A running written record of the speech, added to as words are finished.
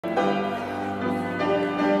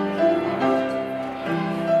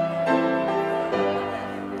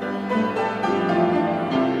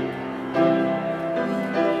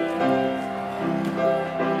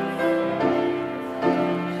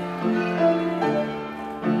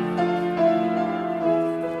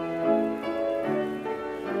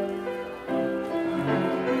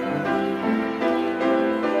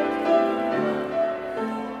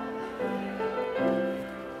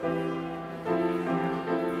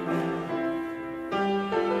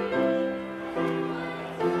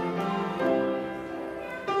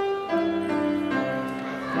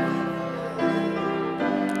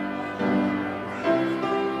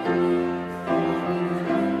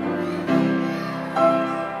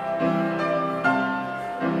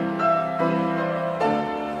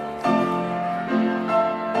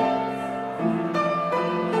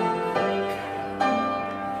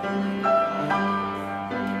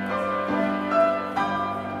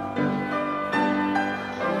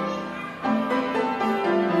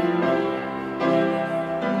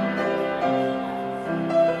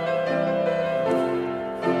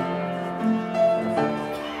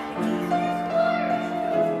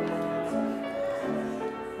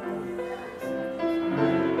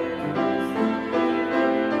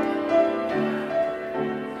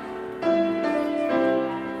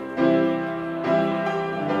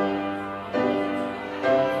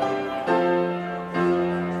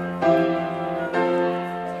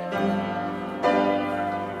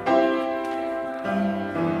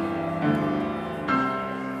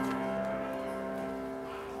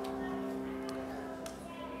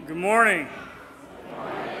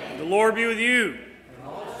Lord be with you.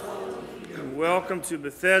 And welcome to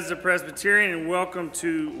Bethesda Presbyterian and welcome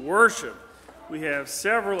to worship. We have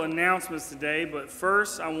several announcements today, but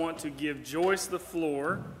first I want to give Joyce the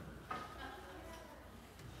floor.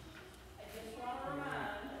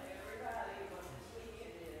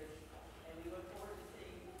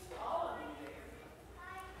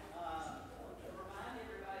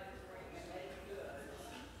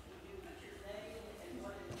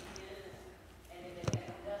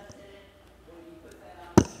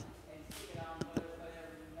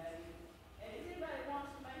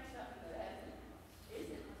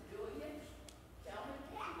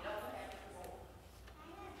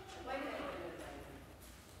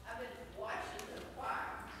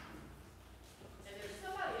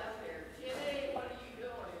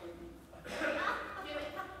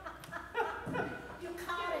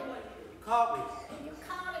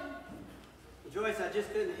 Joyce, I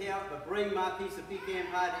just couldn't help but bring my piece of pecan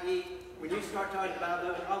pie to eat when you start talking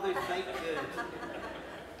about all those baked goods.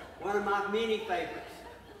 One of my many favorites.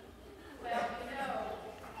 Well, you know,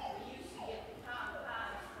 we used to get pecan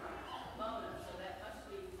pies from Mona, so that must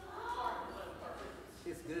be part of one of our roots.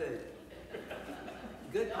 It's good.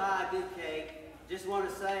 Good pie, good cake. Just want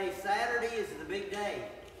to say Saturday is the big day.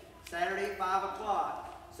 Saturday at 5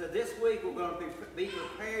 o'clock. So this week we're going to be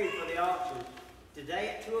preparing for the auction.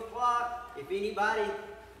 Today at 2 o'clock, if anybody,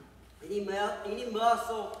 any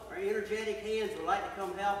muscle or energetic hands would like to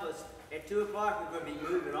come help us, at 2 o'clock we're going to be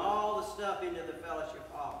moving all the stuff into the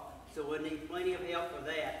fellowship hall. So we'll need plenty of help for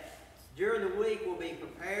that. During the week we'll be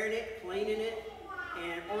preparing it, cleaning it,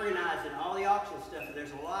 and organizing all the auction stuff. And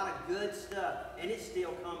there's a lot of good stuff, and it's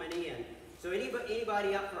still coming in. So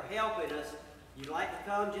anybody up for helping us, you'd like to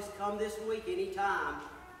come, just come this week anytime.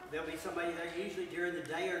 There'll be somebody there usually during the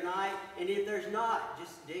day or night. And if there's not,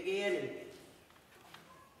 just dig in and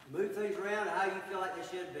move things around how you feel like they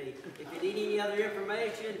should be. If you need any other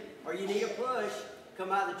information or you need a push,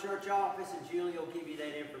 come out of the church office and Julie will give you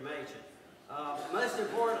that information. Most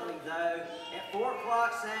importantly, though, at 4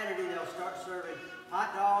 o'clock Saturday, they'll start serving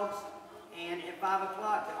hot dogs. And at 5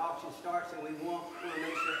 o'clock, the auction starts, and we want to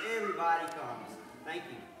make sure everybody comes. Thank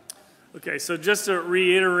you. Okay, so just to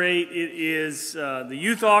reiterate, it is the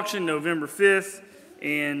youth auction November 5th,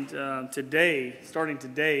 and starting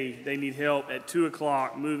today, they need help at 2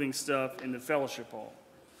 o'clock moving stuff in the fellowship hall.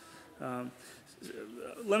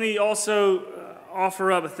 Let me also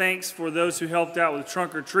offer up a thanks for those who helped out with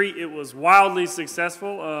Trunk or Treat. It was wildly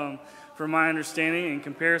successful, from my understanding, in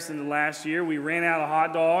comparison to last year. We ran out of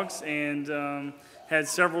hot dogs and had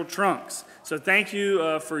several trunks. So thank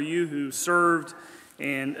you for you who served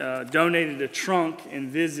and donated a trunk and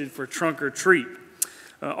visited for Trunk or Treat.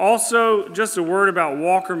 Also, just a word about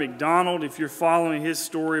Walker McDonald. If you're following his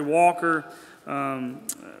story, Walker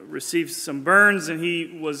received some burns and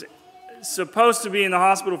he was supposed to be in the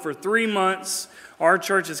hospital for 3 months. Our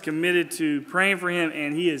church is committed to praying for him,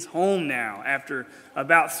 and he is home now after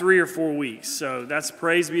about 3 or 4 weeks. So that's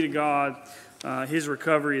praise be to God. His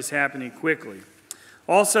recovery is happening quickly.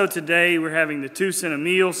 Also today, we're having the 2 cent a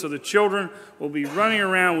meal, so the children will be running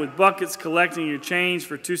around with buckets collecting your change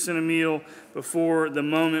for 2 cent a meal before the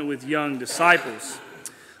moment with young disciples.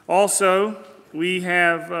 Also, we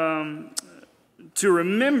have to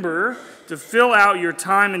remember to fill out your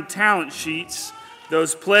time and talent sheets.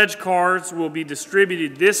 Those pledge cards will be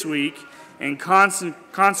distributed this week, and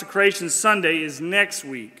Consecration Sunday is next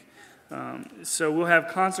week. So we'll have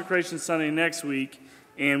Consecration Sunday next week,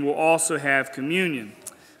 and we'll also have communion.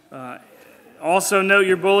 Also note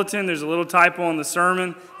your bulletin, there's a little typo on the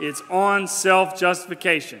sermon. It's on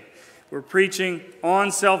self-justification. We're preaching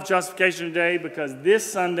on self-justification today because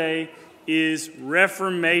this Sunday is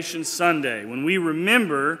Reformation Sunday, when we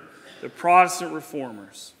remember the Protestant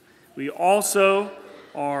reformers. We also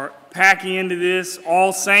are packing into this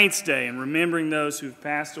All Saints Day and remembering those who've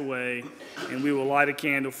passed away, and we will light a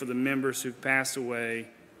candle for the members who've passed away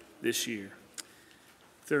this year.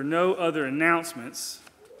 If there are no other announcements,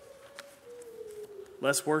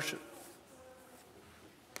 let's worship.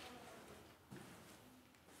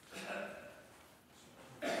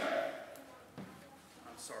 I'm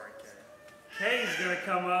sorry, Kay. Kay is going to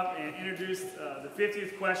come up and introduce the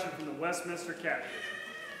 50th question from the Westminster Catechism.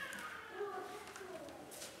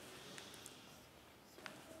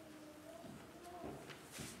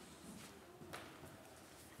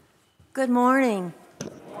 Good morning.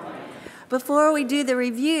 Before we do the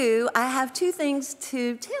review, I have 2 things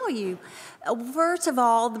to tell you. First of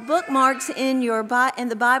all, the bookmarks in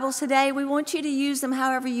the Bibles today, we want you to use them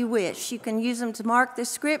however you wish. You can use them to mark the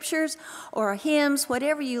scriptures or hymns,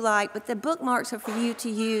 whatever you like, but the bookmarks are for you to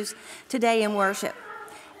use today in worship.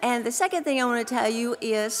 And the second thing I want to tell you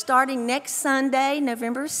is starting next Sunday,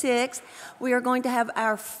 November 6th, we are going to have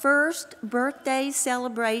our first birthday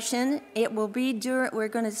celebration. It will be we're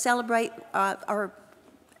going to celebrate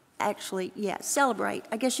celebrate.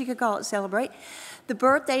 I guess you could call it celebrate. The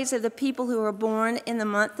birthdays of the people who were born in the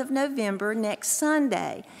month of November next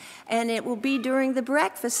Sunday. And it will be during the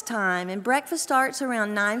breakfast time. And breakfast starts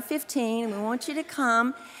around 9:15. And we want you to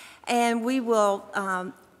come, and we will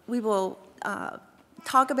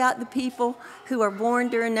talk about the people who are born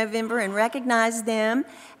during November and recognize them.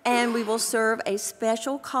 And we will serve a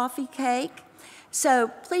special coffee cake. So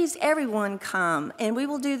please, everyone, come. And we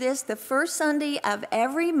will do this the first Sunday of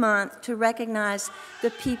every month to recognize the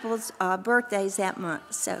people's birthdays that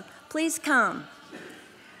month. So please come.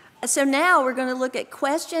 So now we're going to look at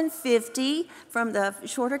question 50 from the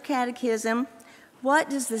Shorter Catechism. What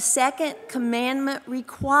does the second commandment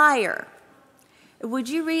require? Would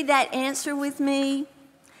you read that answer with me?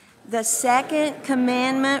 The second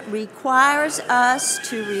commandment requires us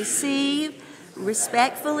to receive,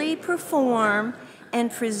 respectfully perform,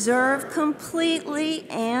 and preserve completely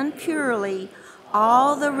and purely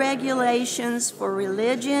all the regulations for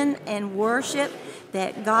religion and worship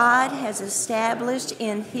that God has established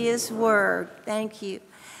in His Word. Thank you.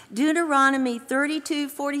 Deuteronomy 32,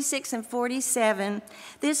 46, and 47.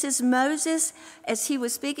 This is Moses as he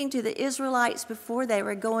was speaking to the Israelites before they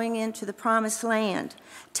were going into the Promised Land.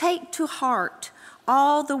 Take to heart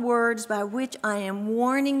all the words by which I am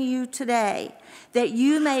warning you today, that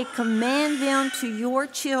you may command them to your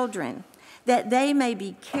children, that they may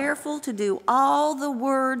be careful to do all the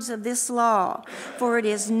words of this law, for it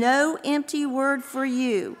is no empty word for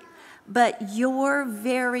you, but your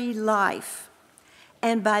very life.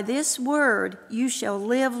 And by this word you shall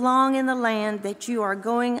live long in the land that you are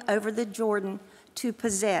going over the Jordan to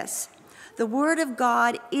possess. The word of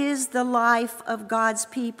God is the life of God's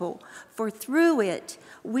people, for through it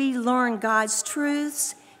we learn God's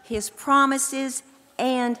truths, His promises,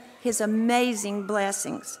 and His amazing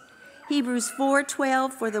blessings. Hebrews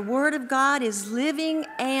 4:12, for the word of God is living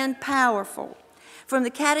and powerful. From the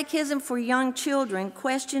Catechism for Young Children,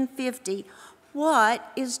 question 50,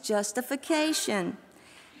 what is justification?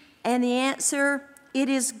 And the answer, it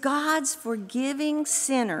is God's forgiving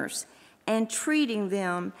sinners and treating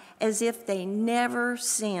them as if they never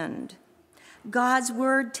sinned. God's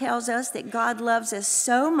word tells us that God loves us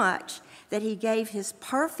so much that He gave His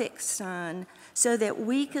perfect Son so that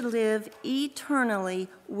we could live eternally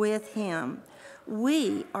with Him.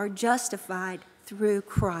 We are justified through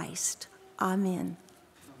Christ. Amen.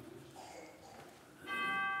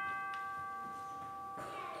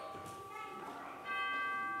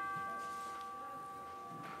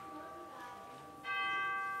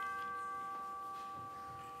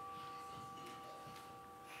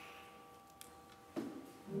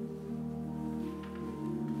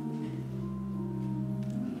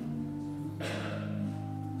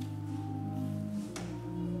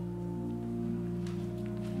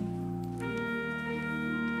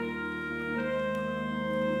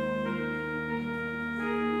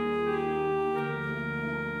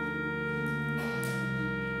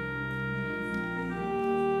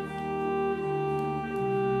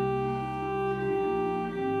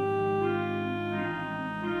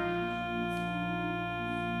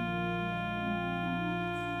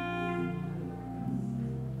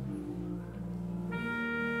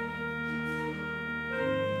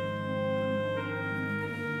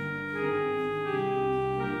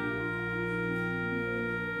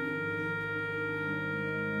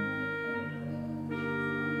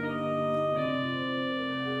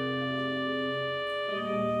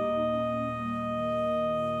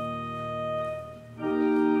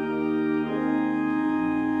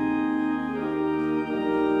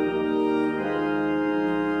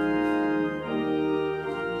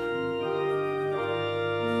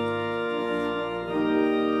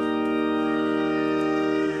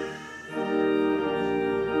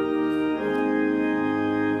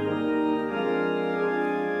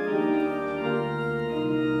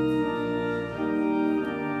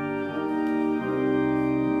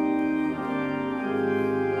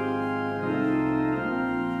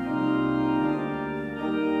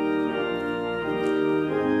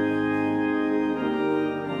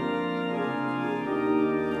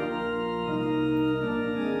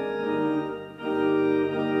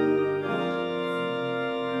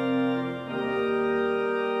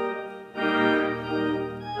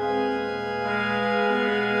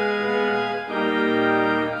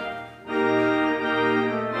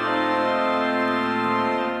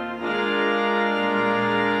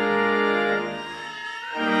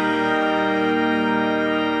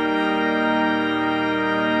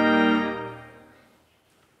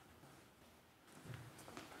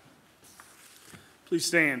 Please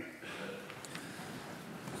stand.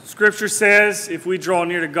 Scripture says, if we draw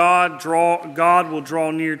near to God, God will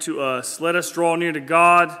draw near to us. Let us draw near to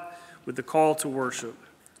God with the call to worship.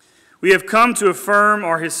 We have come to affirm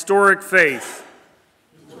our historic faith.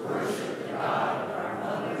 To worship the God of our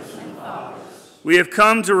mothers and fathers. We have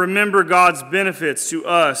come to remember God's benefits to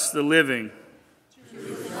us, the living. To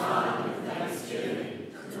respond with thanksgiving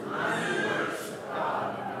to the mighty works of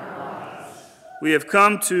God in our lives. We have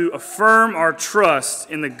come to affirm our trust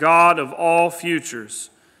in the God of all futures.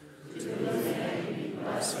 To whose name be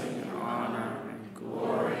blessing and honor and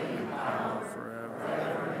glory and power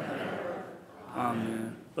forever and ever.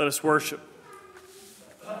 Amen. Let us worship.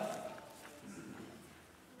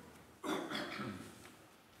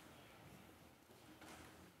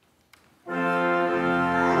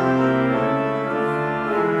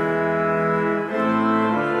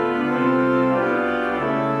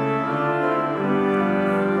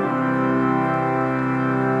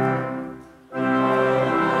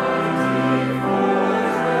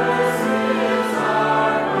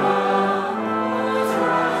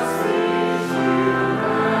 Trust is you and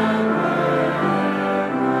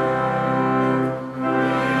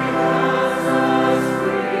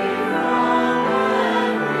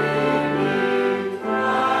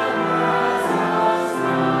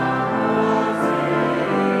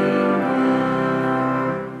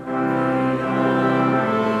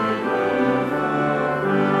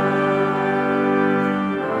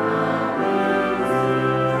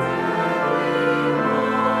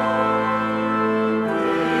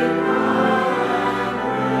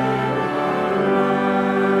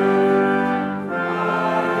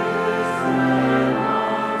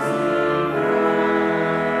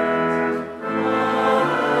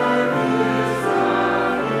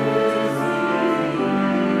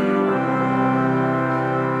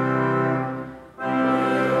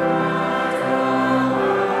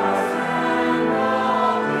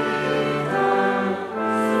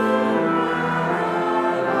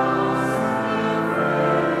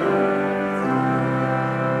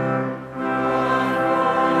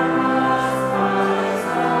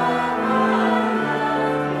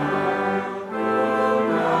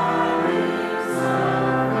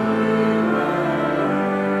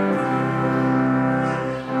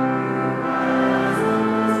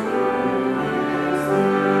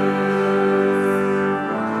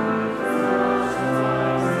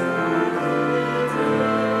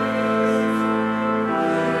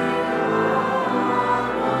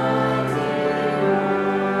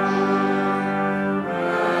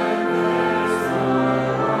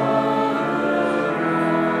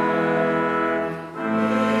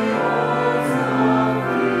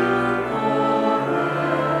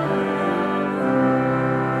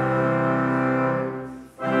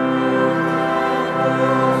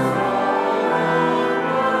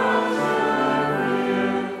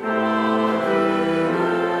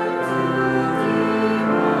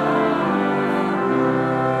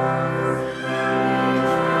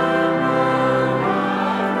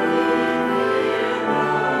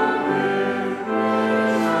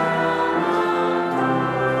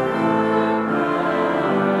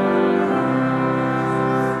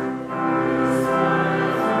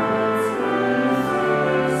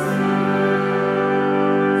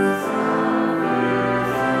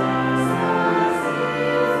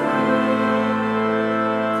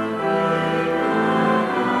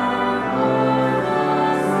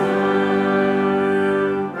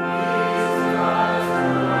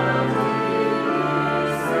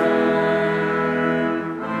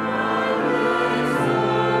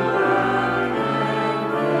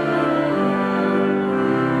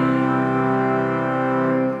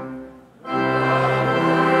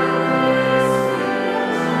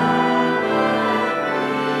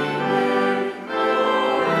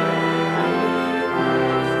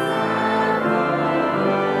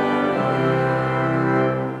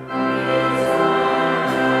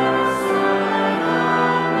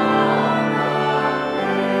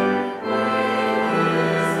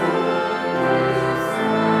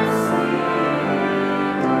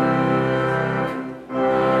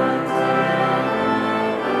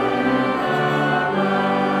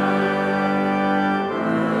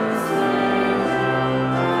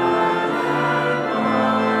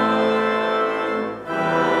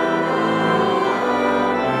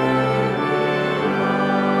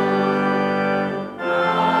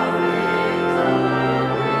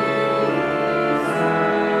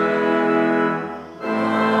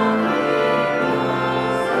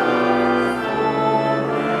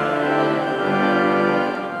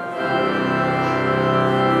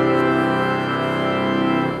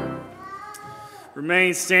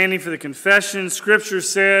Remain standing for the confession. Scripture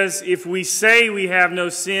says, if we say we have no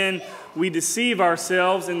sin, we deceive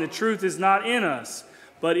ourselves and the truth is not in us.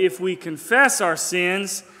 But if we confess our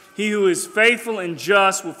sins, he who is faithful and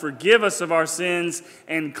just will forgive us of our sins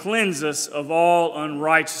and cleanse us of all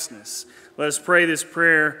unrighteousness. Let us pray this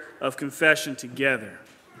prayer of confession together.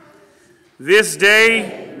 This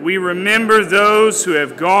day we remember those who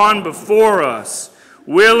have gone before us,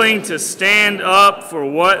 willing to stand up for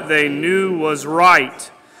what they knew was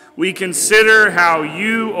right. We consider how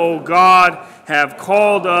you, O God, have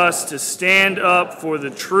called us to stand up for the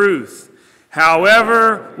truth.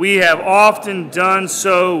 However, we have often done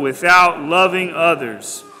so without loving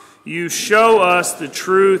others. You show us the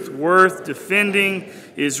truth worth defending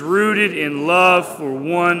is rooted in love for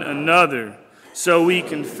one another. So we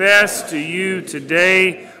confess to you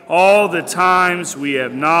today all the times we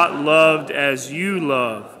have not loved as you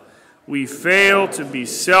love. We fail to be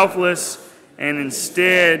selfless and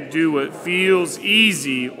instead do what feels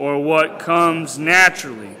easy or what comes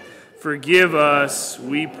naturally. Forgive us,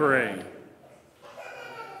 we pray.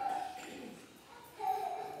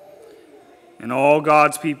 And all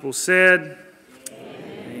God's people said,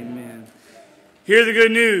 Amen. Hear the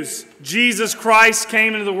good news. Jesus Christ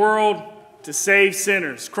came into the world to save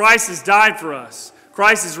sinners. Christ has died for us.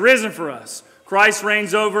 Christ is risen for us. Christ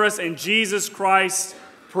reigns over us, and Jesus Christ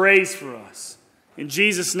prays for us. In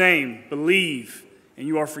Jesus' name, believe, and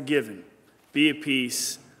you are forgiven. Be at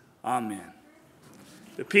peace. Amen.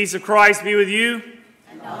 The peace of Christ be with you.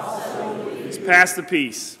 And also with you. Let's pass the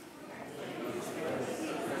peace.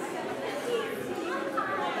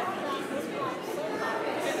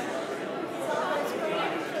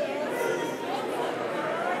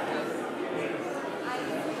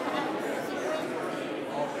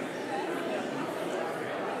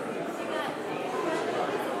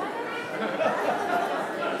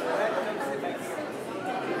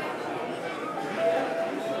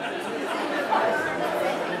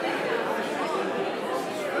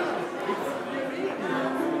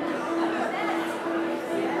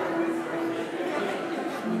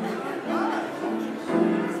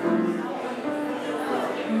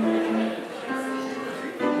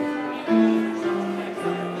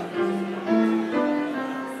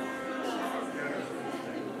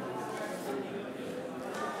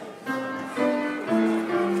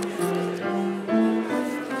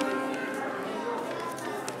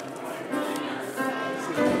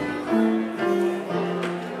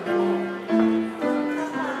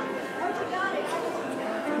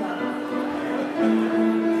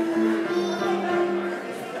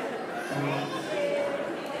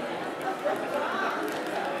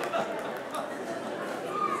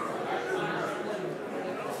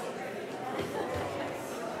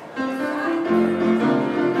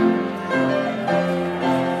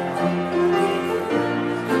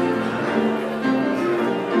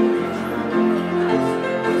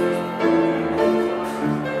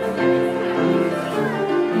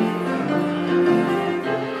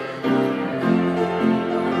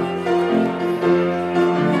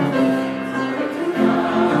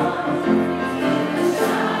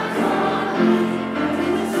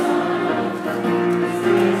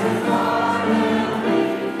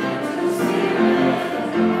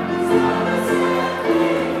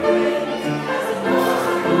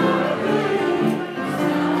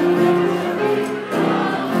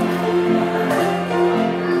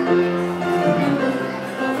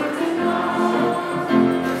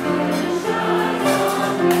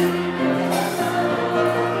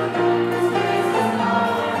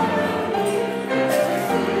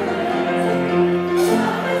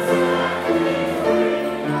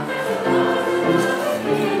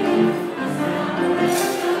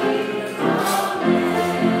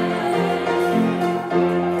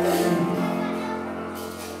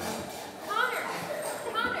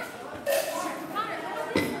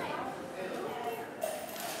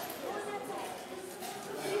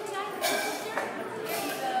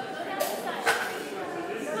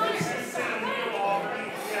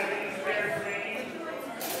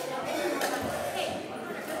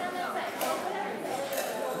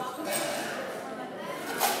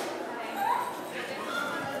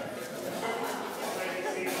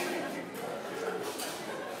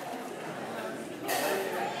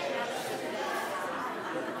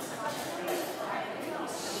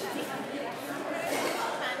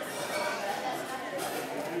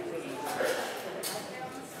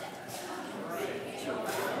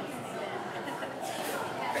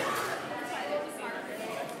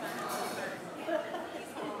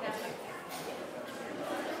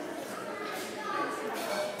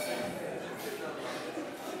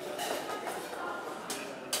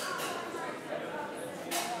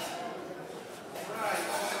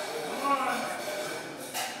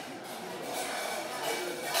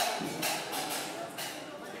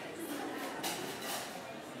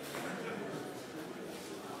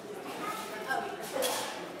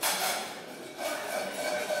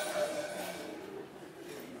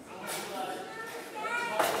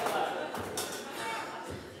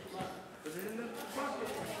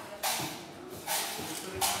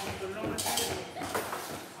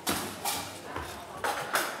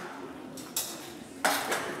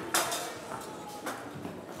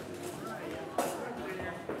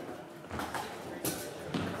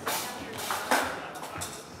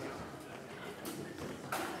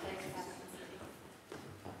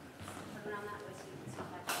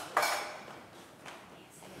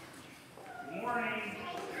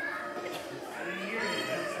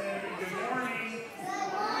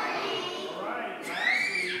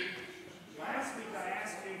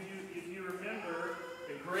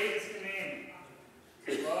 greatest commandment.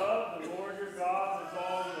 To love the Lord your God with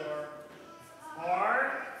all your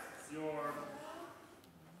heart, your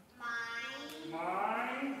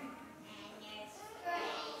mind,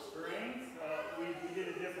 strength. We did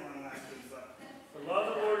a different one last week, but to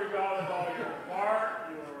love the Lord your God with all your heart,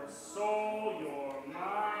 your soul, your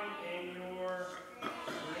mind, and your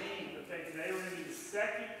strength. Okay, today we're going to do the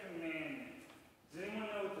second commandment. Does anyone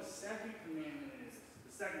know what the second commandment is?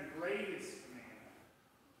 The second greatest commandment.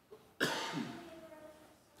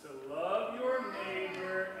 To love your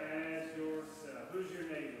neighbor as yourself. Who's your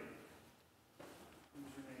neighbor? Who's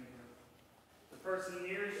your neighbor? The person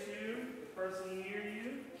nearest you? The person near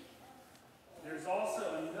you? There's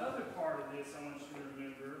also another part of this I want you to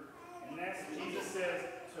remember, and that's Jesus says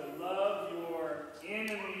to love your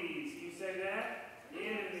enemies. Can you say that?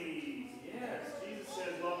 Enemies. Yes, Jesus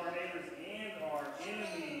says love our neighbors and our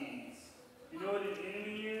enemies. You know what an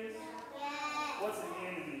enemy is? What's an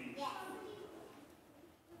enemy?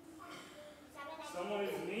 Someone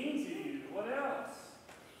who's mean to you. What else?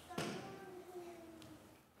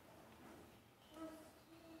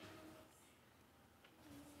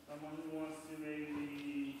 Someone who wants to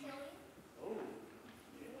maybe... Oh,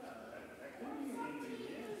 yeah, that could be an enemy,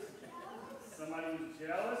 yes. Somebody who's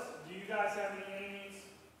jealous. Do you guys have any enemies?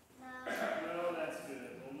 No, that's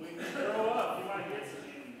good. Well, when you grow up, you might get some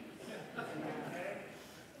enemies. Okay?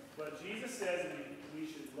 But Jesus says we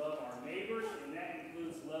should love our neighbors, and that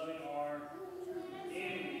includes loving our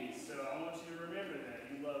enemies. So I want you to remember that.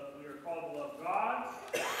 We are called to love God,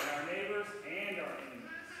 and our neighbors, and our enemies.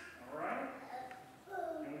 All right?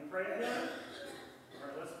 Can we pray together? All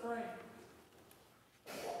right, let's pray.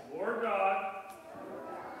 Lord God,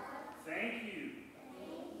 thank you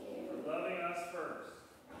for loving us first.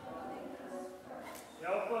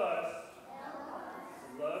 Help us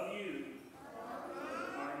to love you,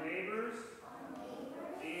 our neighbors,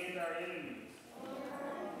 and our enemies.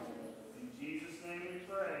 In Jesus' name we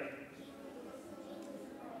pray.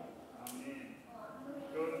 Amen.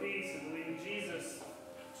 Go in peace and believe in Jesus.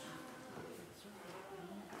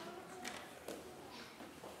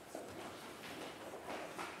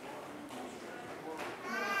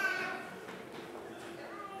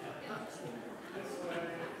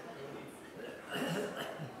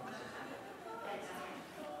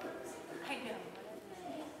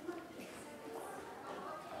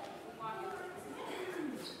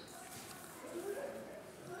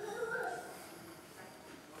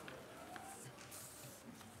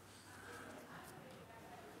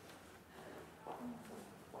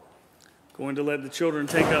 Going to let the children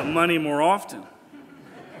take up money more often.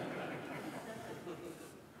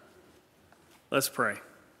 Let's pray.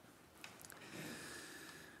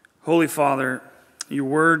 Holy Father, your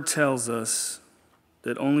word tells us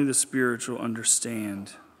that only the spiritual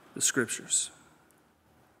understand the Scriptures.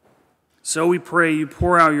 So we pray you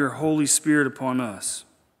pour out your Holy Spirit upon us.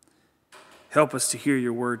 Help us to hear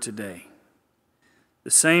your word today. The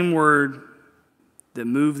same word that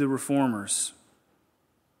moved the reformers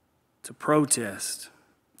to protest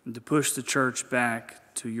and to push the church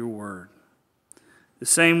back to your word. The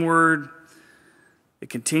same word that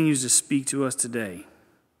continues to speak to us today,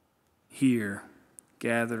 here,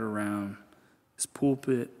 gathered around this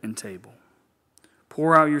pulpit and table.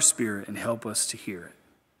 Pour out your Spirit and help us to hear it.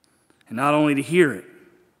 And not only to hear it,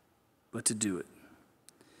 but to do it.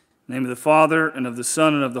 In the name of the Father, and of the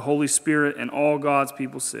Son, and of the Holy Spirit, and all God's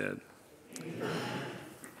people said. Amen.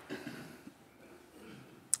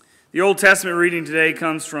 The Old Testament reading today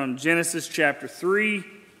comes from Genesis chapter 3.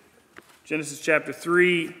 Genesis chapter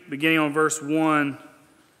 3, beginning on verse 1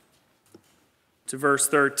 to verse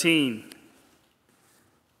 13.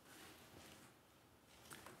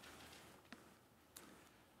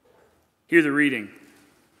 Hear the reading.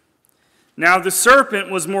 Now the serpent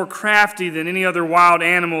was more crafty than any other wild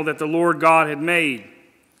animal that the Lord God had made.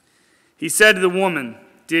 He said to the woman,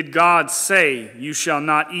 "Did God say, 'You shall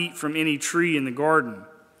not eat from any tree in the garden'?"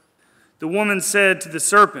 The woman said to the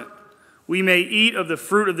serpent, "We may eat of the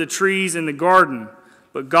fruit of the trees in the garden,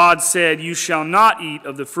 but God said, 'You shall not eat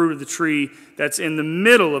of the fruit of the tree that's in the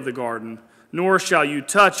middle of the garden, nor shall you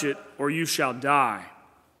touch it, or you shall die.'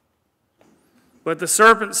 But the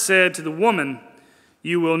serpent said to the woman,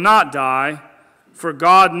 'You will not die, for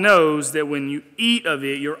God knows that when you eat of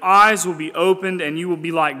it, your eyes will be opened and you will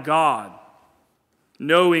be like God,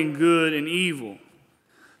 knowing good and evil.'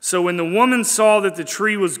 So when the woman saw that the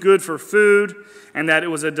tree was good for food, and that it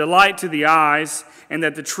was a delight to the eyes, and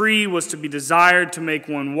that the tree was to be desired to make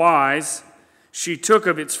one wise, she took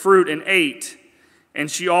of its fruit and ate. And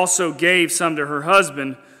she also gave some to her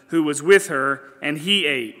husband who was with her, and he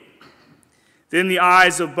ate. Then the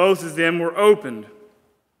eyes of both of them were opened,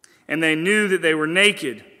 and they knew that they were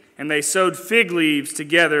naked, and they sewed fig leaves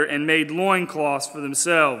together and made loincloths for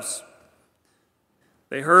themselves.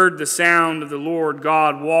 They heard the sound of the Lord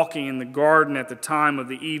God walking in the garden at the time of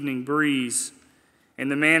the evening breeze, and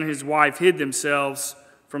the man and his wife hid themselves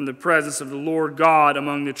from the presence of the Lord God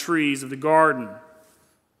among the trees of the garden.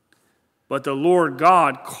 But the Lord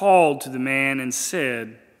God called to the man and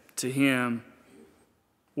said to him,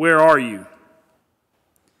 "Where are you?"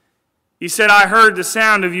 He said, "I heard the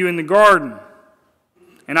sound of you in the garden,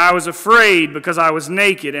 and I was afraid because I was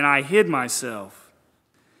naked and I hid myself."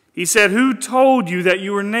 He said, "Who told you that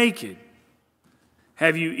you were naked?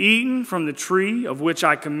 Have you eaten from the tree of which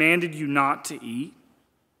I commanded you not to eat?"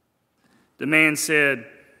 The man said,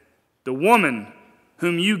 "The woman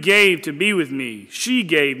whom you gave to be with me, she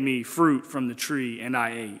gave me fruit from the tree, and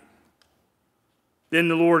I ate." Then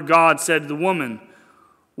the Lord God said to the woman,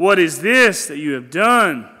 "What is this that you have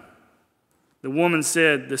done?" The woman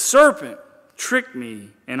said, "The serpent tricked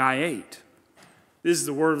me, and I ate." This is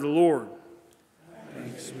the word of the Lord.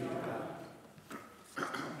 Thanks be to God.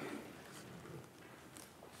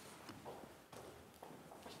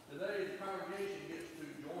 Today, the congregation gets to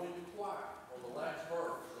join the choir on the last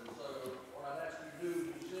verse. And so, what I'd ask you to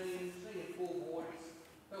do, you sing in full voice.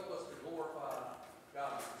 Help us to glorify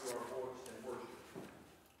God through our voice and worship.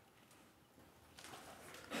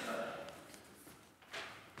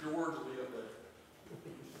 Your words will be up there. Lift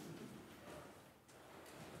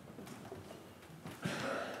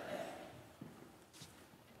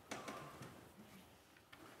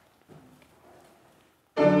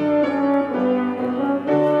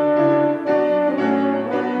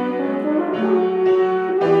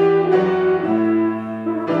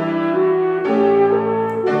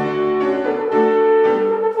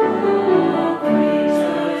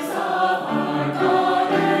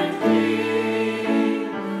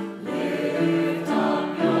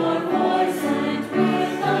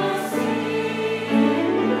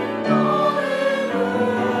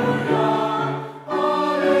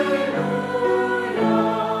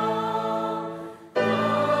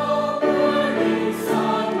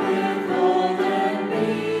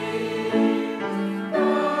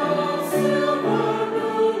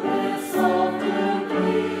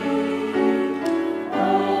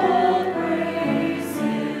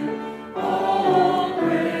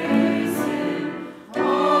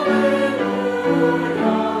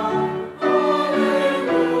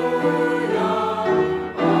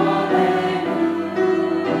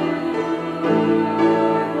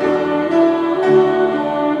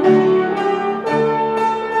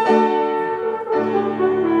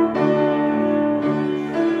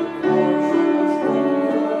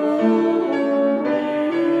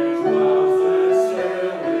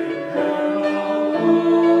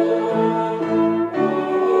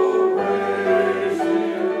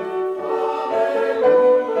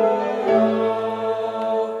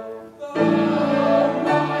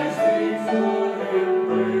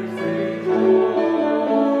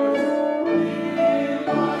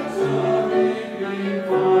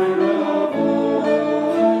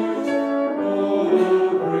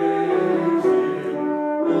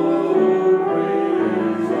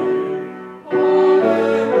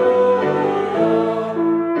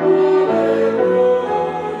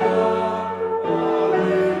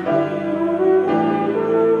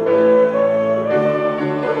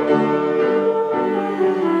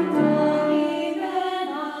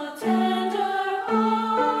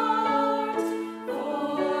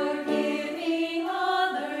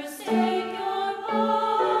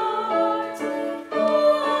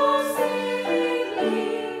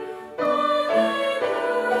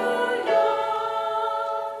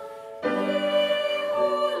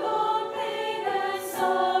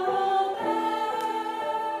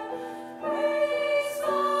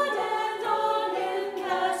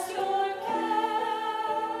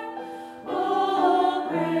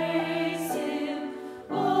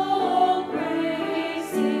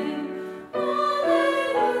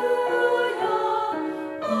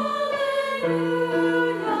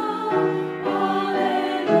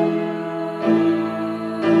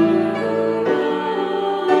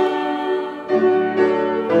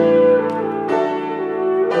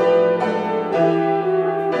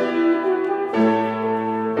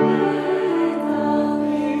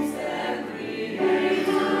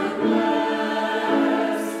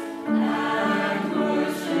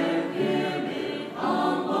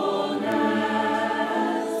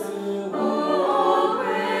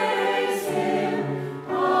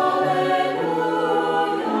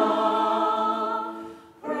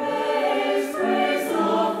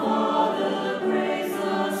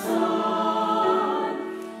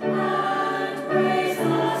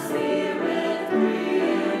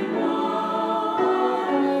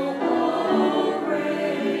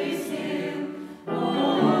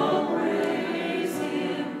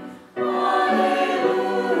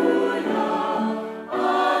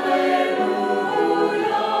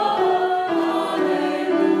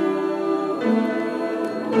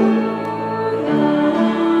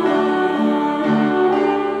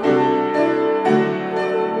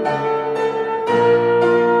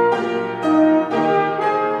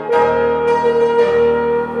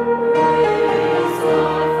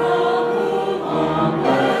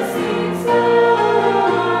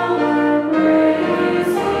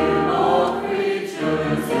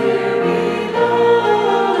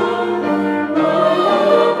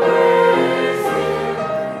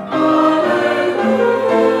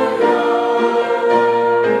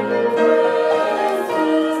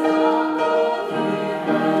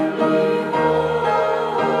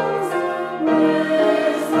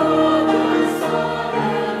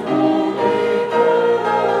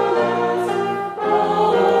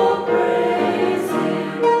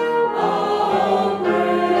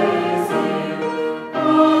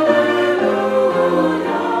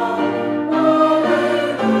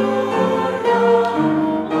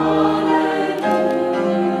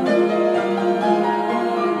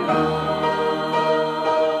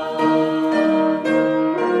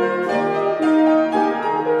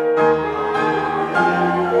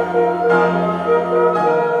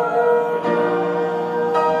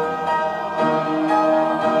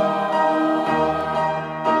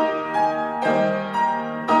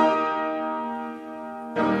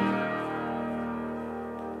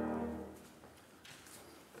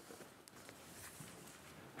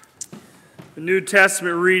The New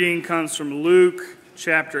Testament reading comes from Luke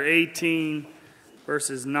chapter 18,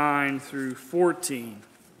 verses 9 through 14.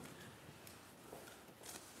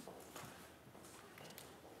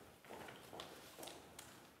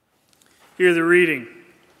 Hear the reading.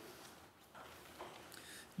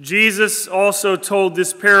 Jesus also told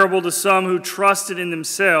this parable to some who trusted in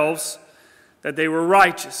themselves that they were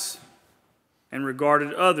righteous and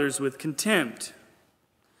regarded others with contempt.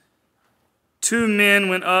 2 men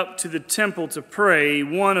went up to the temple to pray,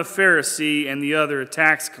 one a Pharisee and the other a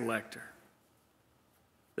tax collector.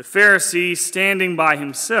 The Pharisee, standing by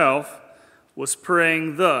himself, was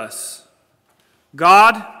praying thus,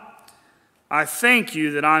 God, I thank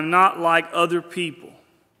you that I'm not like other people,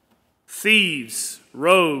 thieves,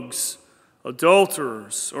 rogues,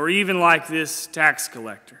 adulterers, or even like this tax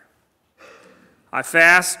collector. I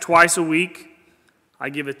fast twice a week. I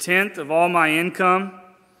give a tenth of all my income.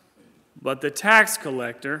 But the tax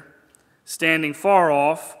collector, standing far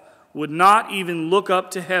off, would not even look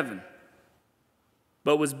up to heaven,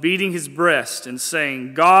 but was beating his breast and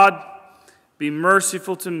saying, God, be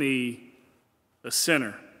merciful to me, a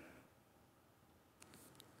sinner.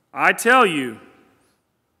 I tell you,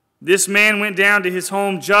 this man went down to his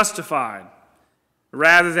home justified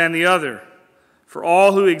rather than the other. For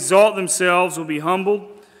all who exalt themselves will be humbled,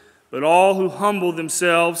 but all who humble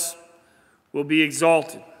themselves will be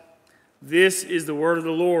exalted. This is the word of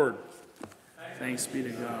the Lord. Thanks be to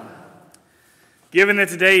God. Given that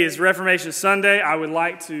today is Reformation Sunday, I would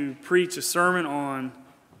like to preach a sermon on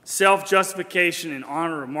self-justification in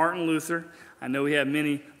honor of Martin Luther. I know we have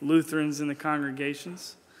many Lutherans in this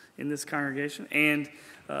congregation. And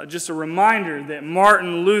just a reminder that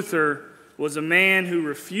Martin Luther was a man who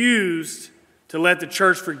refused to let the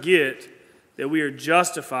church forget that we are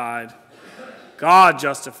justified. God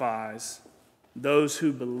justifies those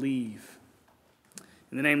who believe.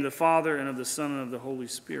 In the name of the Father, and of the Son, and of the Holy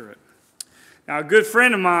Spirit. Now, a good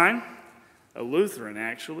friend of mine, a Lutheran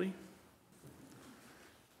actually,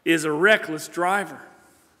 is a reckless driver.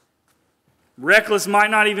 Reckless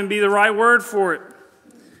might not even be the right word for it.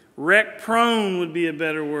 Wreck-prone would be a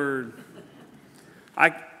better word.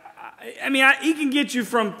 He can get you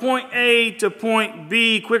from point A to point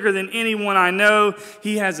B quicker than anyone I know.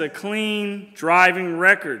 He has a clean driving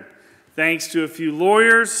record, thanks to a few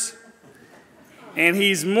lawyers. And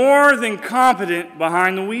he's more than competent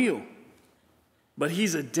behind the wheel. But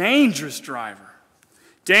he's a dangerous driver.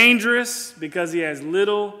 Dangerous because he has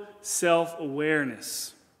little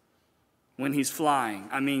self-awareness when he's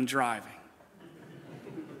driving.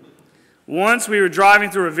 Once we were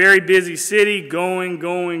driving through a very busy city, going,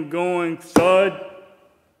 thud.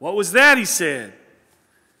 What was that, he said?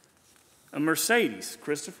 A Mercedes,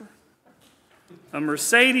 Christopher. A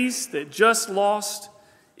Mercedes that just lost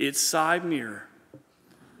its side mirror.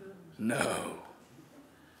 No.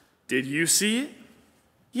 Did you see it?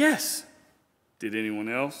 Yes. Did anyone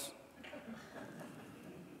else?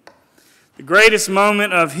 The greatest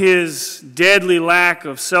moment of his deadly lack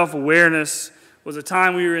of self-awareness was a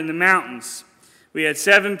time we were in the mountains. We had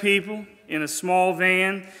 7 people in a small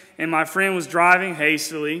van, and my friend was driving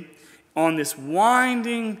hastily on this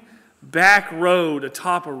winding back road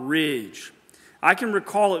atop a ridge. I can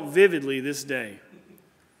recall it vividly this day.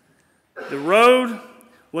 The road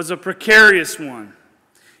was a precarious one.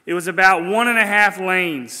 It was about 1.5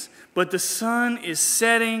 lanes, but the sun is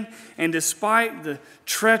setting, and despite the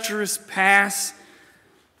treacherous pass,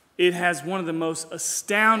 it has one of the most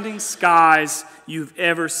astounding skies you've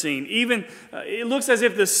ever seen. Even it looks as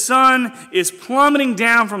if the sun is plummeting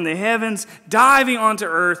down from the heavens, diving onto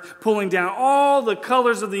earth, pulling down all the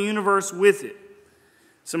colors of the universe with it.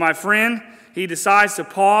 So my friend, he decides to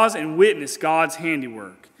pause and witness God's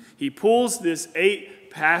handiwork. He pulls this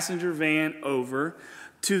 8-passenger van over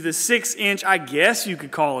to the 6-inch, I guess you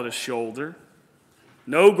could call it a shoulder.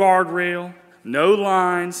 No guardrail, no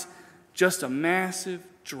lines, just a massive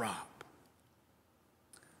drop.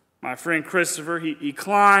 My friend Christopher, he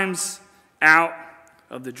climbs out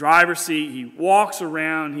of the driver's seat. He walks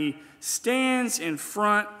around. He stands in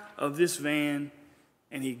front of this van,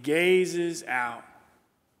 and he gazes out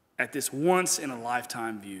at this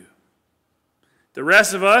once-in-a-lifetime view. The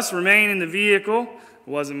rest of us remain in the vehicle.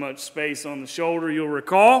 There wasn't much space on the shoulder, you'll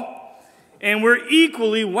recall. And we're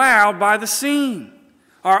equally wowed by the scene.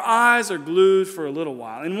 Our eyes are glued for a little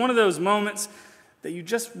while. In one of those moments that you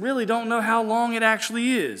just really don't know how long it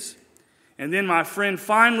actually is. And then my friend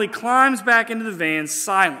finally climbs back into the van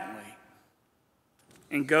silently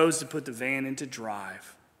and goes to put the van into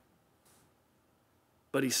drive.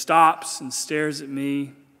 But he stops and stares at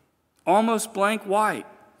me, almost blank white,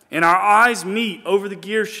 and our eyes meet over the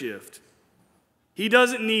gear shift. He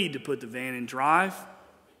doesn't need to put the van in drive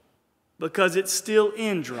because it's still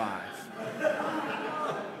in drive.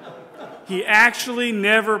 He actually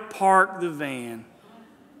never parked the van.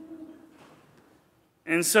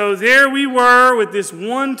 And so there we were with this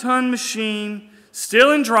 1-ton machine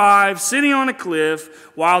still in drive, sitting on a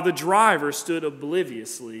cliff, while the driver stood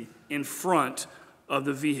obliviously in front of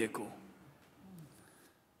the vehicle.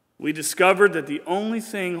 We discovered that the only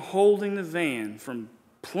thing holding the van from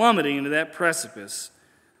plummeting into that precipice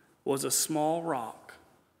was a small rock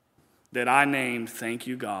that I named "Thank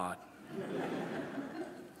You, God."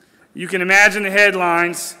 You can imagine the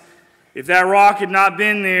headlines. If that rock had not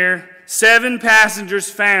been there, 7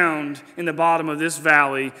 passengers found in the bottom of this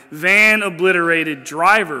valley, van obliterated,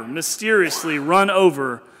 driver mysteriously run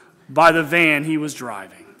over by the van he was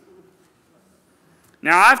driving.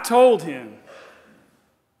 Now, I've told him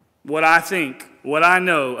what I think, what I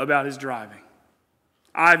know about his driving.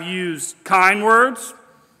 I've used kind words,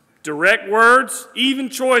 direct words, even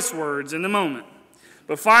choice words in the moment.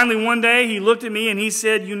 But finally one day he looked at me and he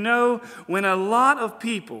said, "You know, when a lot of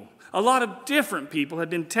different people have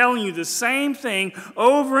been telling you the same thing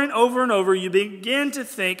over and over and over, you begin to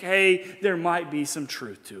think, hey, there might be some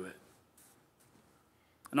truth to it."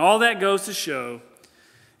 And all that goes to show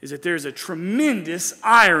is that there's a tremendous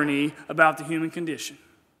irony about the human condition.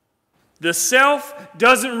 The self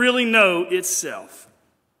doesn't really know itself.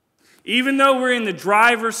 Even though we're in the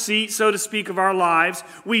driver's seat, so to speak, of our lives,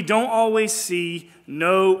 we don't always see,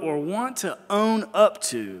 know, or want to own up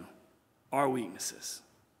to our weaknesses.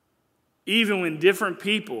 Even when different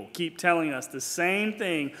people keep telling us the same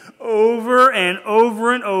thing over and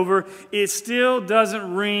over and over, it still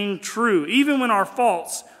doesn't ring true. Even when our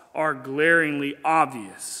faults are glaringly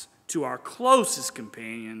obvious to our closest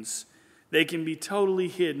companions, they can be totally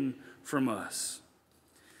hidden from us.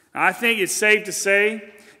 Now, I think it's safe to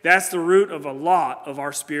say that's the root of a lot of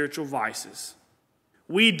our spiritual vices.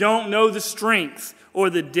 We don't know the strength or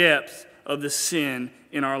the depth of the sin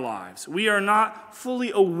in our lives. We are not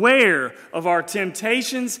fully aware of our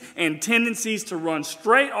temptations and tendencies to run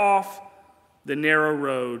straight off the narrow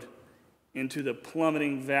road into the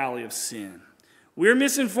plummeting valley of sin. We're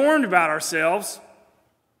misinformed about ourselves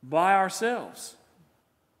by ourselves.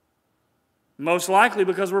 Most likely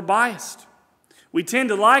because we're biased. We tend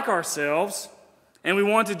to like ourselves and we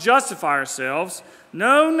want to justify ourselves.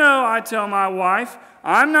 No, I tell my wife,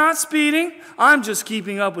 I'm not speeding. I'm just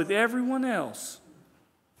keeping up with everyone else.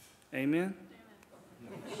 Amen?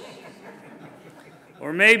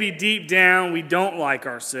 Or maybe deep down we don't like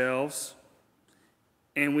ourselves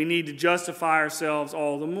and we need to justify ourselves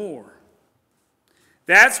all the more.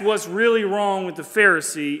 That's what's really wrong with the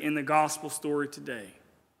Pharisee in the gospel story today.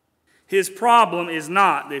 His problem is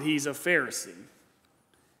not that he's a Pharisee.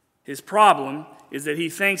 His problem is that he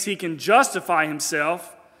thinks he can justify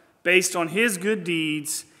himself based on his good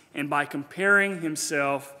deeds and by comparing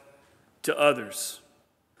himself to others,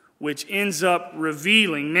 which ends up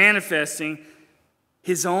revealing, manifesting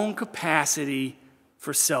his own capacity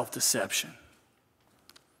for self-deception.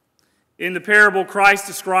 In the parable, Christ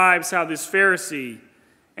describes how this Pharisee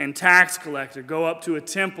and tax collector go up to a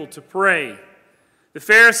temple to pray. The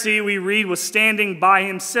Pharisee, we read, was standing by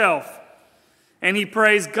himself, and he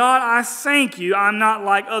prays, "God, I thank you I'm not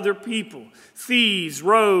like other people, thieves,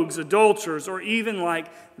 rogues, adulterers, or even like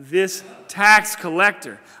this tax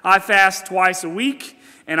collector. I fast twice a week,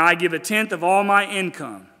 and I give 1/10 of all my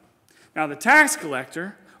income." Now, the tax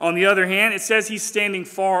collector, on the other hand, it says he's standing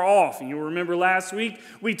far off. And you'll remember last week,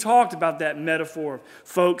 we talked about that metaphor of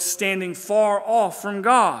folks standing far off from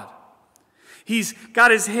God. He's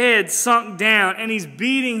got his head sunk down, and he's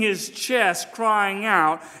beating his chest, crying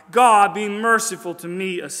out, "God, be merciful to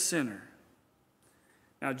me, a sinner."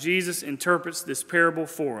 Now, Jesus interprets this parable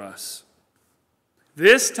for us.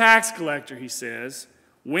 This tax collector, he says,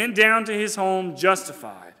 went down to his home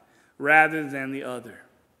justified rather than the other.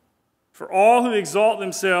 For all who exalt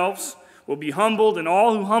themselves will be humbled, and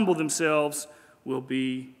all who humble themselves will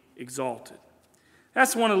be exalted.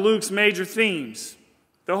 That's one of Luke's major themes.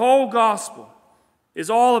 The whole gospel is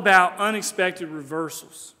all about unexpected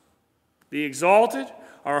reversals. The exalted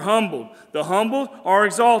are humbled. The humbled are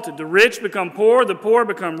exalted. The rich become poor. The poor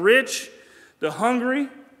become rich. The hungry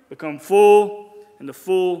become full. And the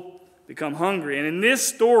full become hungry. And in this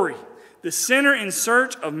story, the sinner in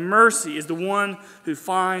search of mercy is the one who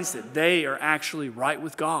finds that they are actually right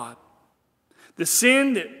with God. The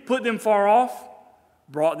sin that put them far off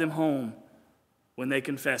brought them home when they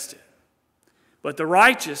confessed it. But the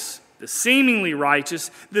righteous, the seemingly righteous,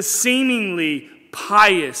 the seemingly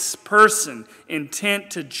pious person intent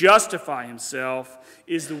to justify himself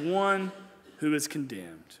is the one who is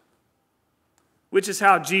condemned. which is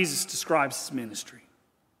how Jesus describes his ministry.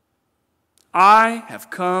 I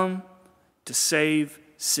have come to save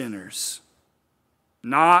sinners,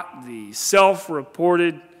 not the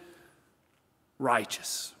self-reported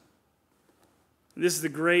righteous. This is the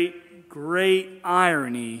great, great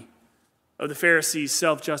irony of the Pharisees'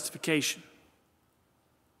 self-justification.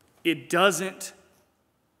 It doesn't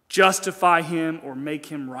justify him or make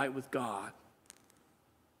him right with God.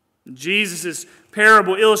 Jesus'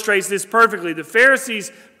 parable illustrates this perfectly. The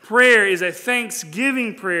Pharisees' prayer is a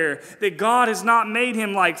thanksgiving prayer that God has not made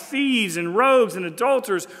him like thieves and rogues and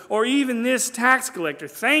adulterers or even this tax collector.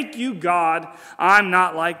 Thank you, God, I'm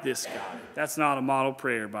not like this guy. That's not a model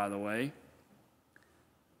prayer, by the way.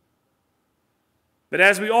 But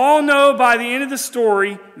as we all know by the end of the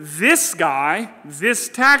story, this guy, this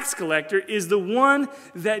tax collector, is the one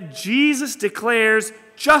that Jesus declares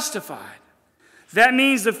justified. That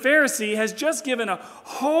means the Pharisee has just given a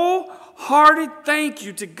wholehearted thank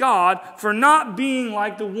you to God for not being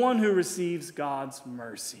like the one who receives God's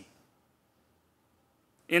mercy.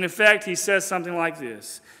 In effect, he says something like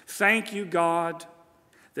this: thank you, God,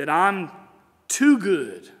 that I'm too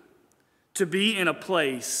good to be in a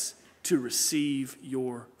place to receive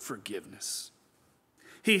your forgiveness.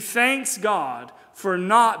 He thanks God for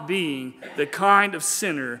not being the kind of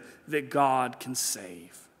sinner that God can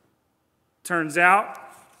save. Turns out,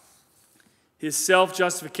 his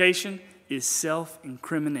self-justification is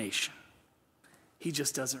self-incrimination. He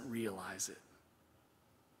just doesn't realize it.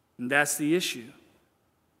 And that's the issue.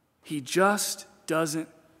 He just doesn't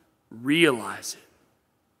realize it.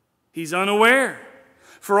 He's unaware.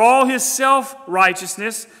 For all his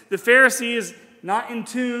self-righteousness, the Pharisee is not in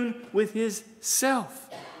tune with his self.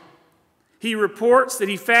 He reports that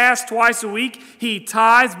he fasts twice a week, he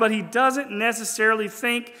tithes, but he doesn't necessarily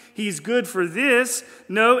think he's good for this.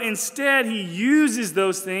 No, instead he uses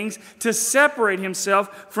those things to separate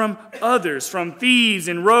himself from others, from thieves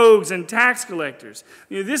and rogues and tax collectors.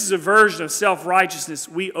 This is a version of self-righteousness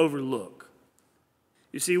we overlook.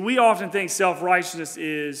 You see, we often think self-righteousness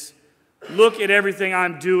is, look at everything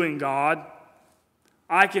I'm doing, God.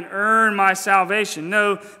 I can earn my salvation.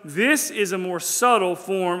 No, this is a more subtle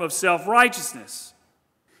form of self-righteousness.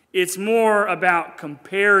 It's more about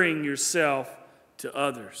comparing yourself to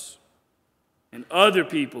others and other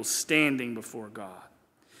people standing before God.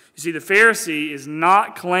 You see, the Pharisee is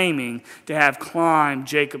not claiming to have climbed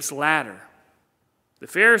Jacob's ladder. The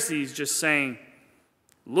Pharisee is just saying,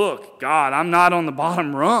 look, God, I'm not on the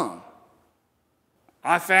bottom rung.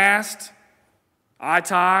 I fast, I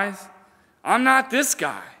tithe, I'm not this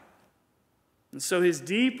guy. And so his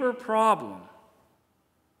deeper problem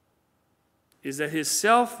is that his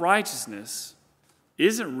self-righteousness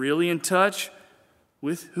isn't really in touch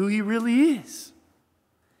with who he really is.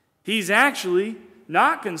 He's actually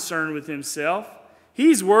not concerned with himself.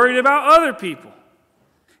 He's worried about other people.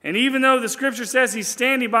 And even though the scripture says he's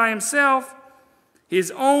standing by himself, his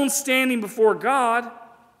own standing before God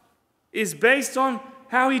is based on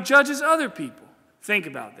how he judges other people. Think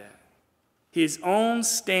about that. His own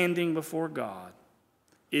standing before God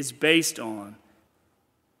is based on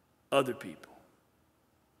other people,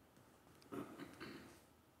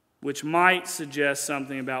 which might suggest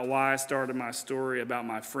something about why I started my story about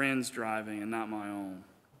my friends driving and not my own.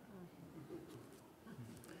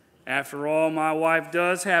 After all, my wife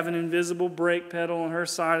does have an invisible brake pedal on her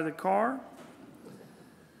side of the car,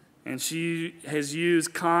 and she has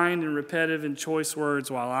used kind and repetitive and choice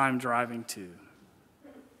words while I'm driving too.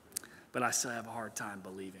 But I still have a hard time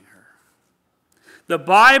believing her. The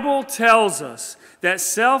Bible tells us that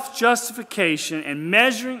self-justification and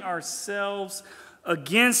measuring ourselves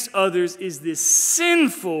against others is this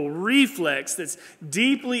sinful reflex that's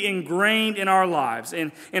deeply ingrained in our lives.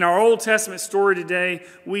 And in our Old Testament story today,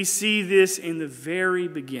 we see this in the very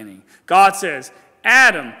beginning. God says,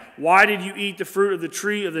 Adam, why did you eat the fruit of the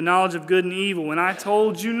tree of the knowledge of good and evil when I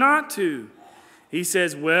told you not to? He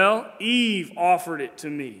says, well, Eve offered it to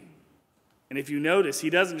me. And if you notice, he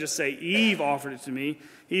doesn't just say, Eve offered it to me.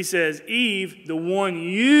 He says, Eve, the one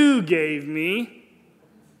you gave me.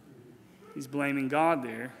 He's blaming God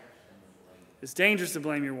there. It's dangerous to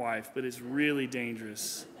blame your wife, but it's really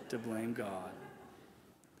dangerous to blame God.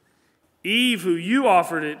 Eve, who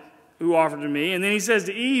offered to me. And then he says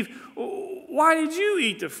to Eve, why did you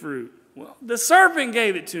eat the fruit? Well, the serpent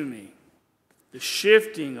gave it to me. The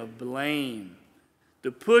shifting of blame,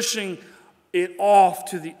 the pushing it off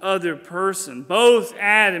to the other person. Both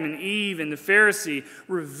Adam and Eve and the Pharisee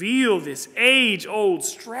reveal this age-old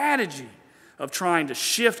strategy of trying to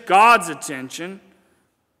shift God's attention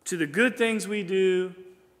to the good things we do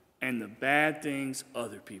and the bad things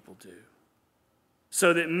other people do.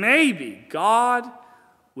 so that maybe God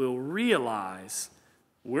will realize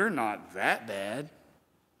we're not that bad.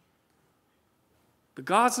 But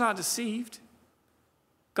God's not deceived.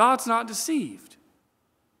 God's not deceived.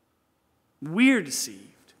 We're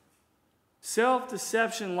deceived.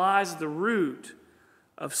 Self-deception lies at the root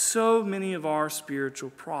of so many of our spiritual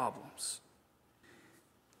problems.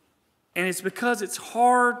 And it's because it's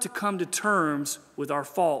hard to come to terms with our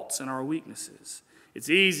faults and our weaknesses. It's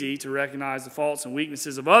easy to recognize the faults and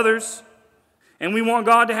weaknesses of others, and we want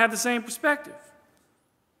God to have the same perspective.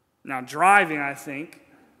 Now, driving, I think,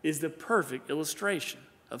 is the perfect illustration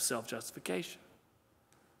of self-justification.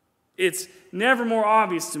 It's never more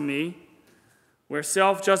obvious to me where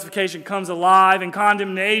self-justification comes alive and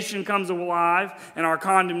condemnation comes alive and our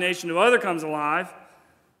condemnation of others comes alive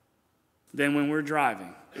than when we're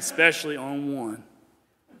driving, especially on one.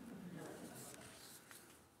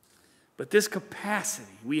 But this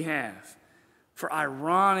capacity we have for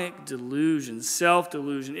ironic delusion,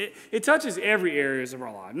 self-delusion, it touches every area of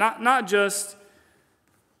our life, not just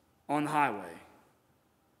on the highway,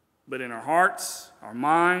 but in our hearts, our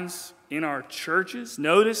minds, in our churches.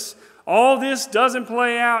 Notice, all this doesn't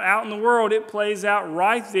play out in the world. It plays out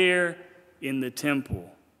right there in the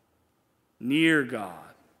temple, near God.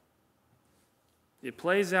 It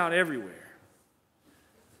plays out everywhere.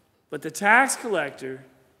 But the tax collector,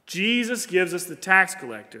 Jesus gives us the tax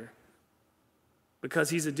collector because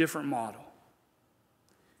he's a different model.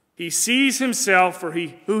 He sees himself for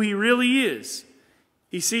who he really is.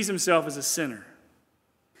 He sees himself as a sinner.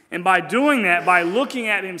 And by doing that, by looking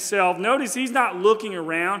at himself, notice he's not looking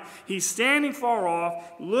around. He's standing far off,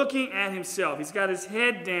 looking at himself. He's got his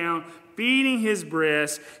head down, beating his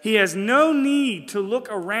breast. He has no need to look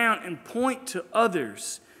around and point to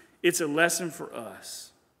others. It's a lesson for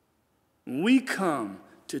us. When we come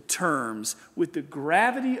to terms with the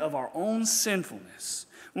gravity of our own sinfulness,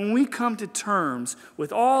 when we come to terms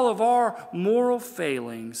with all of our moral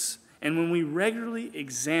failings, and when we regularly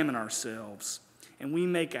examine ourselves, and we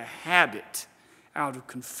make a habit out of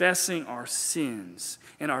confessing our sins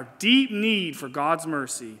and our deep need for God's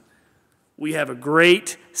mercy, we have a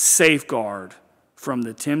great safeguard from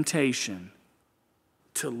the temptation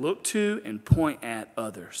to look to and point at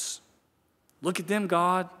others. Look at them,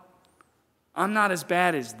 God. I'm not as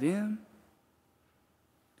bad as them.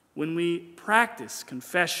 When we practice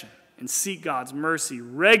confession and seek God's mercy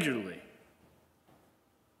regularly,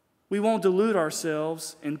 we won't delude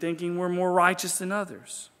ourselves in thinking we're more righteous than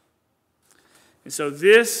others. And so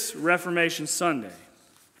this Reformation Sunday,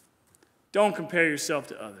 don't compare yourself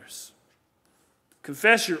to others.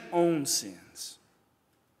 Confess your own sins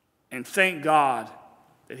and thank God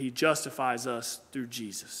that he justifies us through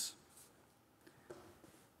Jesus.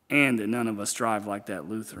 And that none of us drive like that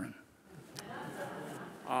Lutheran.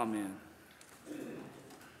 Amen.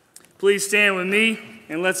 Please stand with me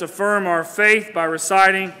and let's affirm our faith by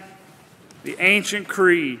reciting the ancient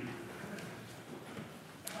creed.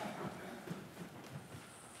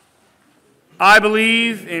 I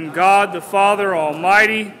believe in God the Father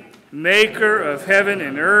Almighty, maker of heaven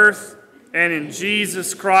and earth, and in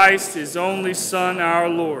Jesus Christ, his only Son, our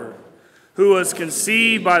Lord, who was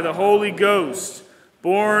conceived by the Holy Ghost,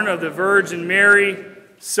 born of the Virgin Mary,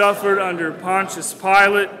 suffered under Pontius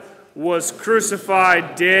Pilate, was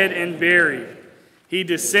crucified, dead, and buried. He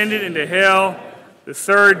descended into hell. The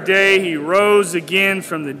third day he rose again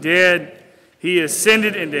from the dead. He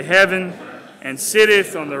ascended into heaven and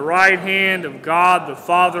sitteth on the right hand of God the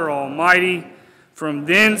Father Almighty. From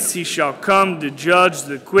thence he shall come to judge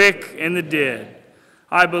the quick and the dead.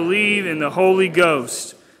 I believe in the Holy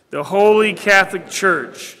Ghost, the holy Catholic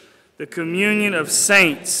Church, the communion of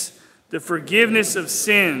saints, the forgiveness of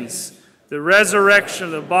sins, the resurrection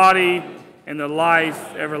of the body, and the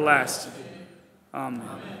life everlasting. Amen.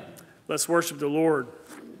 Let's worship the Lord.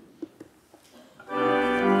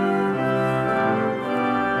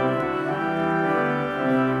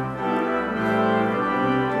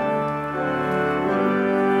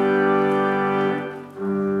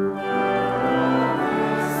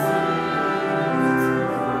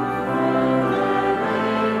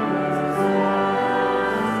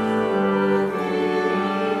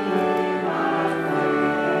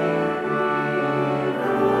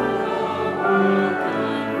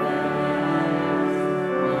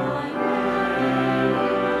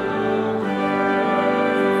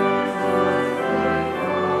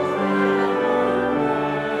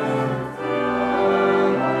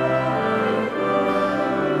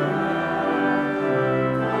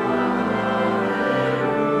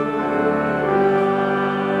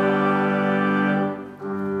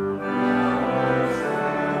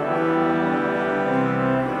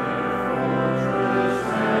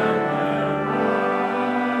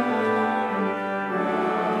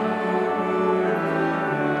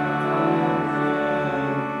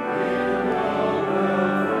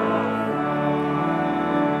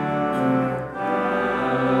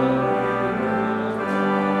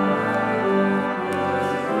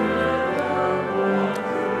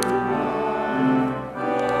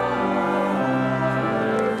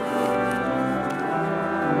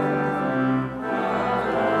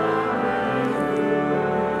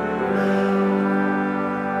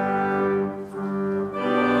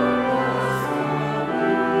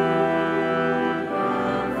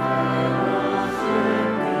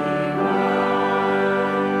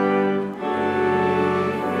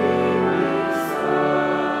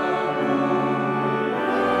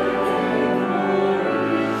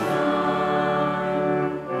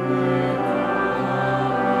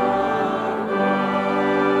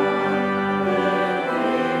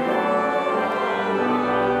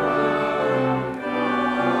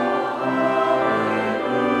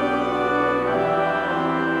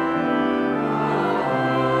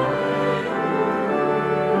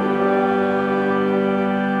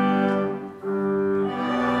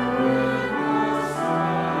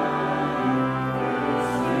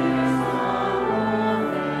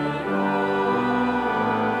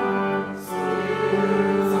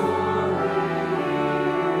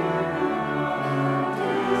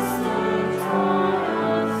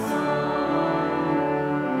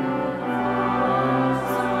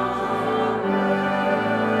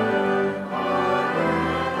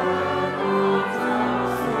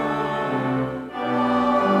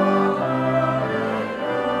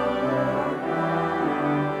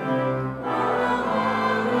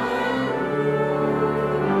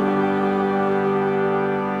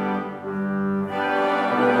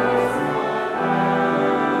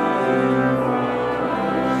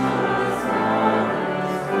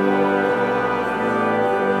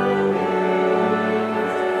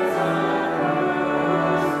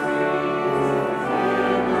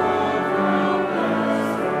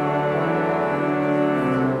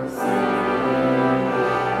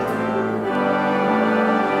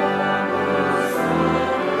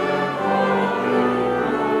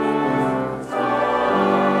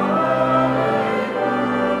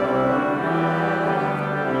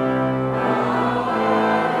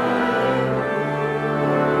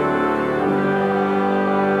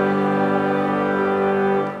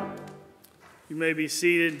 may be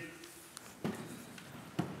seated.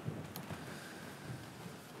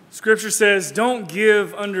 Scripture says, don't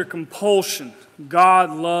give under compulsion.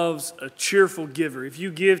 God loves a cheerful giver. If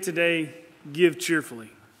you give today, give cheerfully.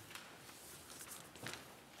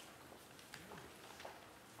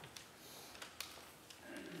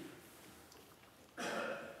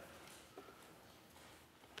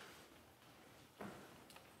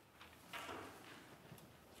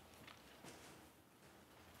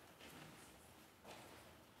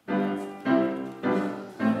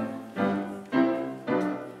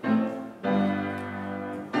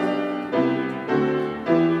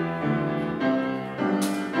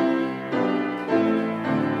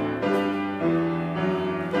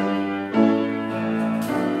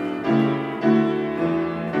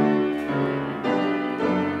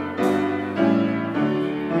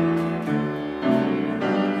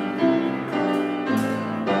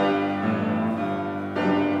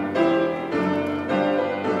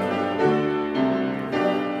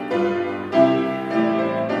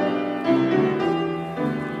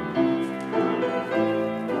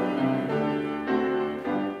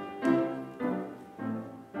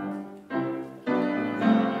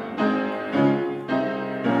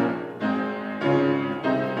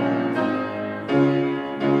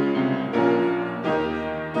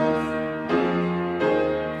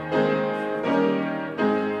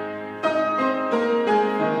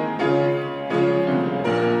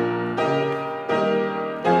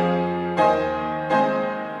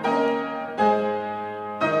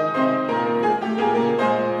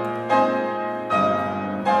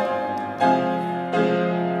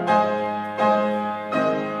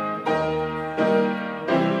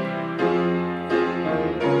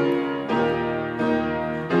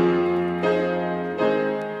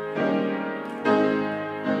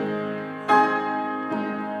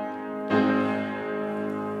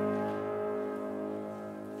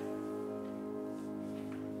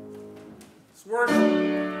 Let's worship.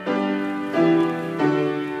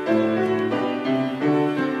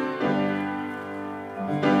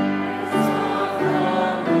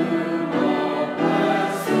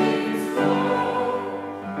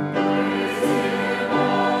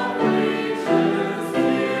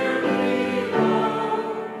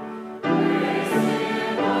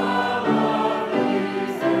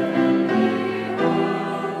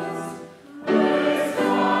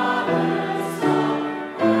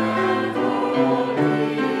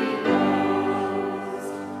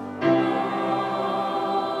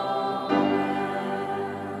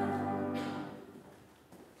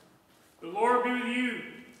 The Lord be with you.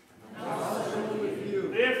 And also with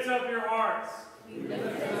you. Lift up your hearts. We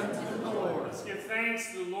lift them to the Lord. Let's give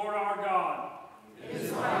thanks to the Lord our God. It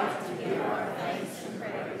is right to give our thanks and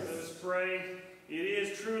praise. Let us pray. It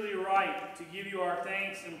is truly right to give you our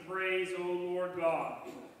thanks and praise, O Lord God.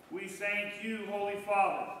 We thank you, Holy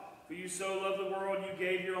Father, for you so loved the world you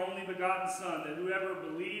gave your only begotten Son, that whoever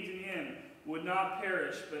believed in him would not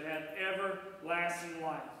perish, but have everlasting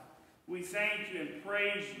life. We thank you and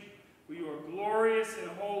praise you, for you are glorious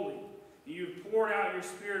and holy, and you have poured out your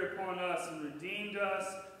Spirit upon us and redeemed us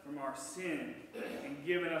from our sin and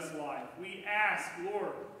given us life. We ask,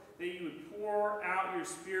 Lord, that you would pour out your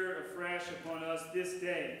Spirit afresh upon us this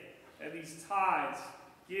day, that these tithes,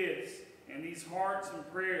 gifts, and these hearts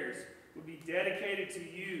and prayers would be dedicated to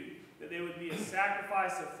you, that they would be a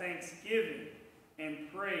sacrifice of thanksgiving and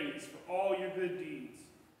praise for all your good deeds.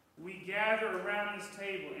 We gather around this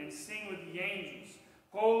table and sing with the angels,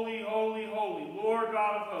 Holy, holy, holy, Lord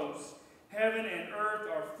God of hosts, heaven and earth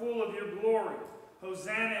are full of your glory.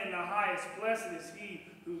 Hosanna in the highest, blessed is he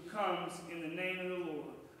who comes in the name of the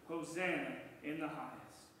Lord. Hosanna in the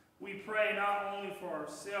highest. We pray not only for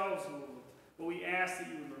ourselves, Lord, but we ask that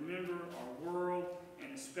you would remember our world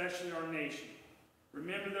and especially our nation.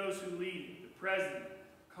 Remember those who lead it, the President,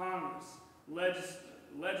 Congress,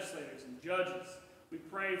 legislators, and judges. We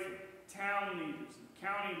pray for town leaders, and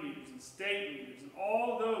county leaders, and state leaders, and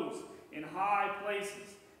all those in high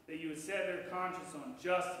places, that you would set their conscience on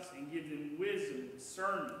justice and give them wisdom and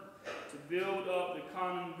discernment to build up the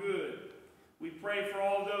common good. We pray for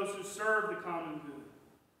all those who serve the common good,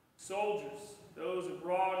 soldiers, those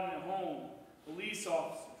abroad and at home, police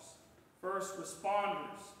officers, first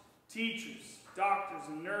responders, teachers, doctors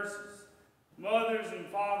and nurses, mothers and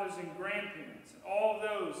fathers and grandparents, and all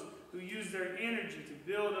those who use their energy to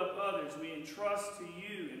build up others. We entrust to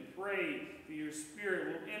you and pray that your Spirit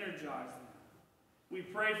will energize them. We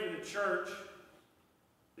pray for the church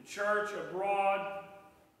abroad,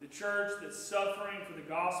 the church that's suffering for the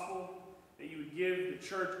gospel, that you would give the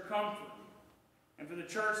church comfort. And for the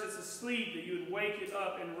church that's asleep, that you would wake it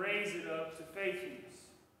up and raise it up to faithfulness.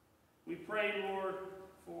 We pray, Lord,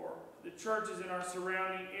 for the churches in our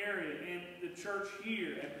surrounding area and the church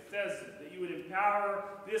here at Bethesda, that you would empower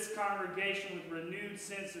this congregation with a renewed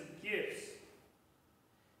sense of gifts,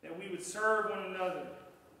 that we would serve one another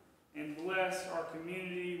and bless our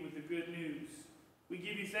community with the good news. We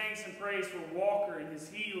give you thanks and praise for Walker and his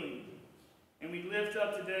healing. And we lift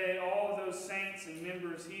up today all of those saints and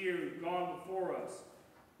members here who've gone before us.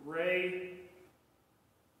 Ray,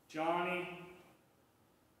 Johnny,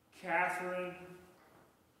 Catherine,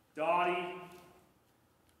 Dottie,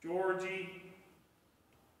 Georgie,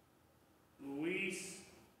 Luis,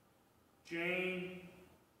 Jane,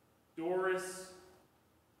 Doris,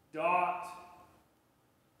 Dot,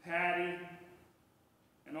 Patty,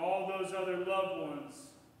 and all those other loved ones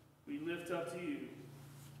we lift up to you.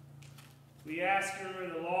 We ask you to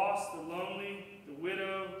remember the lost, the lonely, the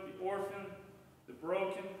widow, the orphan, the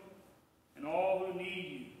broken, and all who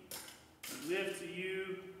need you. We live to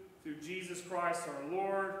you through Jesus Christ our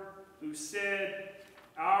Lord, who said,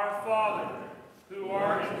 Our Father, who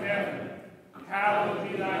art in heaven, hallowed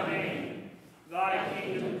be thy name. Thy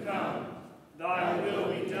kingdom come, thy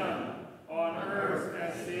will be done, on earth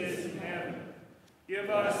as it is in heaven. Give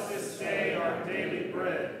us this day our daily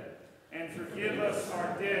bread, and forgive us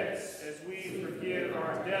our debts as we forgive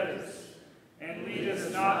our debtors. And lead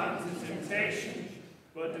us not into temptation,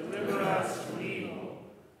 but deliver us from evil.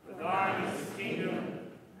 For thine is the kingdom,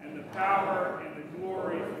 and the power, and the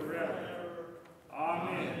glory forever.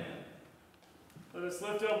 Amen. Let us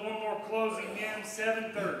lift up one more closing hymn,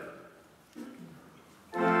 730.